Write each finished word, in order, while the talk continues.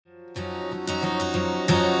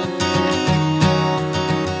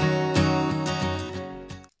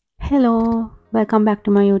Hello, welcome back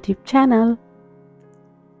to my YouTube channel.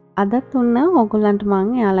 අදත් ඔන්න ඕගොල්ලන්ට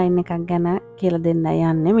මම එයාලයින් එකක් ගැන කියලා දෙන්න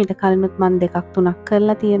යන්නේ. මීට කලිනුත් මම දෙකක් තුනක්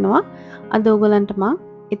කරලා තියෙනවා. අද ඕගොල්ලන්ට මම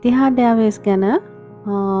Ethihad Airways ගැන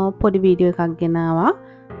පොඩි වීඩියෝ එකක් ගෙනාවා.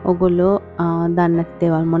 ඕගොල්ලෝ දන්නේ නැති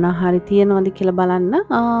දේවල් මොනවා හරි තියෙනවද කියලා බලන්න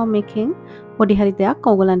මේකෙන් පොඩි හරි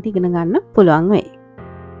දෙයක් ඕගොල්ලන්ට ඉගෙන ගන්න පුළුවන් වෙයි.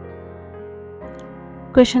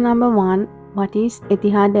 Question number 1. What is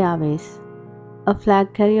Ethihad Airways? A flag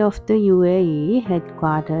carrier of the UAE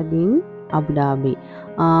headquartered in Abu Dhabi.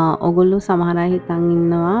 ඔගොල්ලෝ සමහර අය හිතන්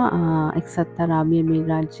ඉන්නවා එක්සත් අරාබි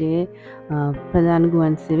එමිරාජ්‍යයේ ප්‍රධාන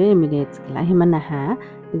ගුවන් සේවය එමිරේට්ස් කියලා. එහෙම නැහැ.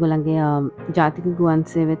 ඒගොල්ලන්ගේ ජාතික ගුවන්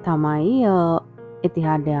සේවය තමයි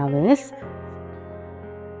Ethihad Airways.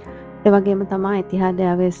 ඒ වගේම තමයි Ethihad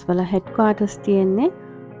Airways වල headquarters තියෙන්නේ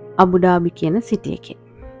අබු ඩාබි කියන සිටි එකේ.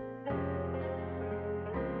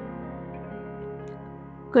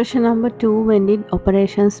 Question number 2. When did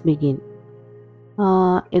operations begin?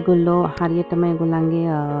 ඒගොල්ලෝ හරියටම ඒගොල්ලන්ගේ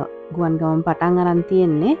ගුවන් ගමන් පටන් අරන්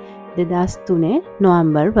තියෙන්නේ 2003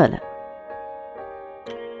 නොවැම්බර් වල.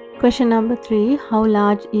 Question number 3. How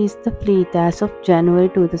large is the fleet as of January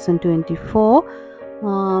 2024?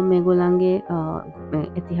 මේගොල්ලන්ගේ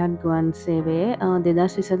Etihad ගුවන් සේවයේ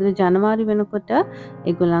 2024 ජනවාරි වෙනකොට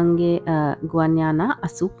ඒගොල්ලන්ගේ ගුවන් යාන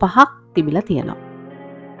 85ක් තිබිලා තියෙනවා.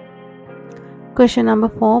 Question number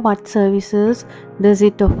 4. What services does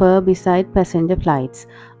it offer beside passenger flights?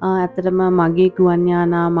 ඇත්තටම මගේ ගුවන්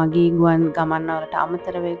යානා මගේ ගුවන් ගමන් වලට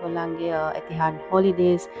අමතරව ඒගොල්ලන්ගේ Etihad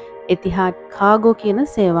Holidays, Etihad Cargo කියන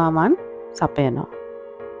සේවාවන් සපයනවා.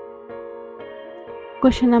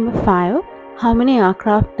 Question number 5. How many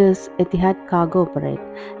aircraft does Etihad Cargo operate?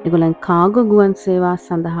 ඒගොල්ලන් කාගෝ ගුවන් සේවා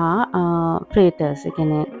සඳහා freighters, ඒ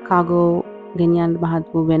කියන්නේ කාගෝ ගෙනියන්න බහත්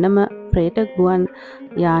වූ වෙනම freighter ගුවන්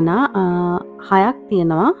යානා 6ක්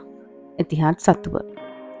තියෙනවා Etihad සතුව.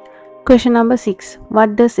 Question number 6.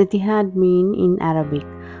 What does Etihad mean in Arabic?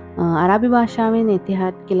 අරාබි භාෂාවෙන්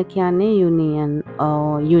Etihad කියලා කියන්නේ union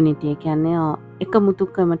unity. ඒ කියන්නේ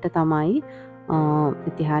එකමුතුකමට තමයි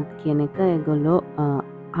Etihad කියන එක ඒගොල්ලෝ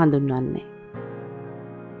හඳුන්වන්නේ.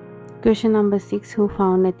 Question number 6. Who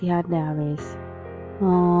found Etihad Airways?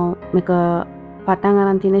 මේක පටන්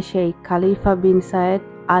අරන් තියෙන ෂේක් ඛලීෆා බින් සයඩ්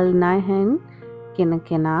අල් නහ්යන් කියන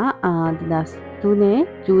කෙනා 2003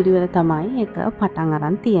 ජූලි වල තමයි ඒක පටන්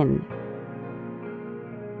අරන් තියෙන්නේ.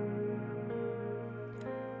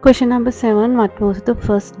 Question number 7. What was the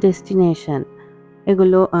first destination?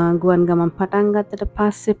 ඒගොල්ලෝ ගුවන් ගමන් පටන් ගත්තට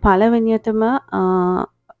පස්සේ පළවෙනියටම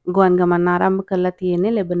ගුවන් ගමන් ආරම්භ කරලා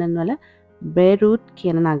තියෙන්නේ ලෙබනන් වල බේරූට්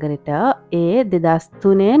කියන නගරෙට. ඒ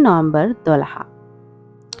 2003 නොවැම්බර් 12.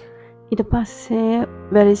 ඊට පස්සේ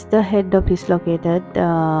where is the head office located?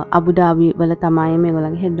 Abu ඩාබි වල තමයි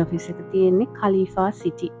මේගොල්ලන්ගේ head office එක තියෙන්නේ. Khalifa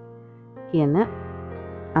City කියන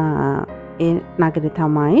ඒ නගරේ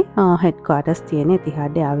තමයි headquarters තියෙන්නේ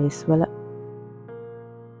Etihad Airways වල.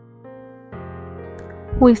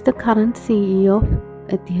 Who is the current CEO of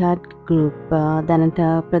Ethihad Group? දැනට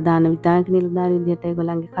ප්‍රධාන විධායක නිලධාරී විදිහට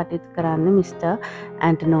ඒගොල්ලන්ගේ කටයුතු කරන්නේ Mr.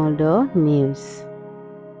 Antonaldo Neves.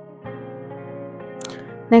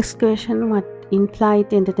 Next question. What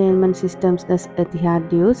in-flight entertainment systems does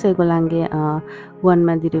Etihad use? ඒගොල්ලන්ගේ ගුවන්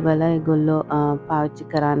මැදිරි වල ඒගොල්ලෝ පාවිච්චි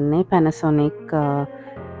කරන්නේ Panasonic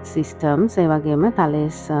systems. ඒ වගේම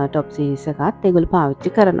Thales top series එකත් ඒගොල්ලෝ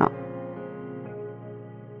පාවිච්චි කරනවා.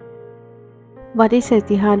 What is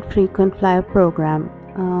Etihad frequent flyer program?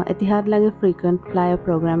 Etihad ලගේ frequent flyer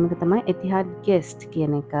program එක තමයි Etihad Guest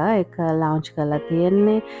කියන එක. ඒක launch කරලා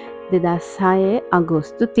තියෙන්නේ 2006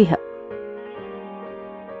 අගෝස්තු 30.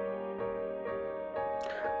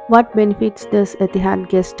 What benefits does Etihad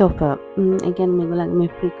Guest offer? Again මේගොල්ලන්ගේ මේ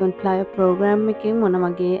frequent flyer program එකෙන් මොන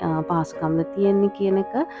වගේ පහසුකම්ද තියෙන්නේ කියන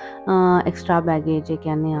එක extra baggage, ඒ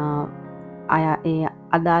කියන්නේ ඒ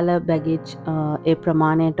අදාළ baggage ඒ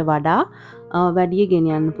ප්‍රමාණයට වඩා වැඩි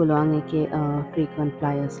ගෙනියන්න පුළුවන් ඒකේ frequent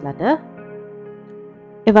flyers ලට.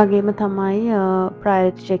 ඒ වගේම තමයි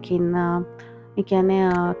priority check-in, ඒ කියන්නේ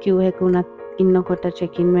queue එකක උනත් ඉන්නකොට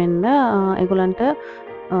check-in වෙන්න ඒගොල්ලන්ට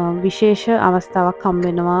විශේෂ අවස්ථාවක් හම්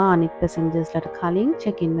වෙනවා අනිත් passengers ලට කලින්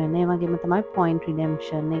check-in වෙන්න. ඒ වගේම තමයි point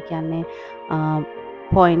redemption, ඒ කියන්නේ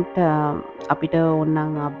point අපිට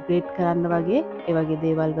ඕනනම් upgrade කරන්න වගේ ඒ වගේ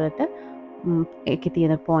දේවල් වලට ඒකේ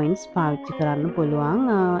තියෙන points පාවිච්චි කරන්න පුළුවන්.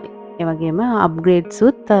 ඒ වගේම upgrades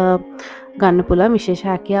උත් ගන්න පුළුවන් විශේෂ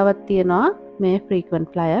හැකියාවක් තියෙනවා මේ frequent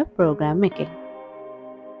flyer program එකේ.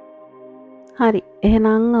 හරි,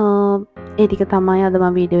 එහෙනම් ඒ ටික තමයි අද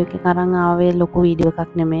මම වීඩියෝ එකේ අරන් ආවේ. ලොකු වීඩියෝ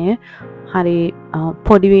එකක් නෙමෙයි. හරි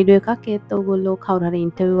පොඩි වීඩියෝ එකක්. ඒත් ඔයගොල්ලෝ කවුරු හරි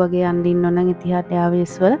ඉන්ටර්විව් වගේ යන්න ඉන්නව නම් Etihad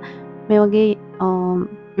Airways වල මේ වගේ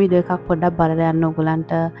වීඩියෝ එකක් පොඩ්ඩක් බලලා යන්න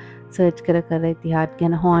ඔයගලන්ට සර්ච් කර කර ඉතිහාඩ්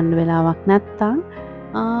ගැන හොයන්න වෙලාවක් නැත්තම්.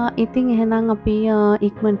 ඉතින් එහෙනම් අපි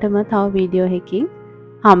ඉක්මනටම තව වීඩියෝ එකකින්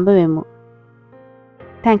හම්බ වෙමු.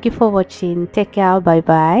 Thank you for watching. Take care. Bye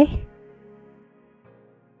bye.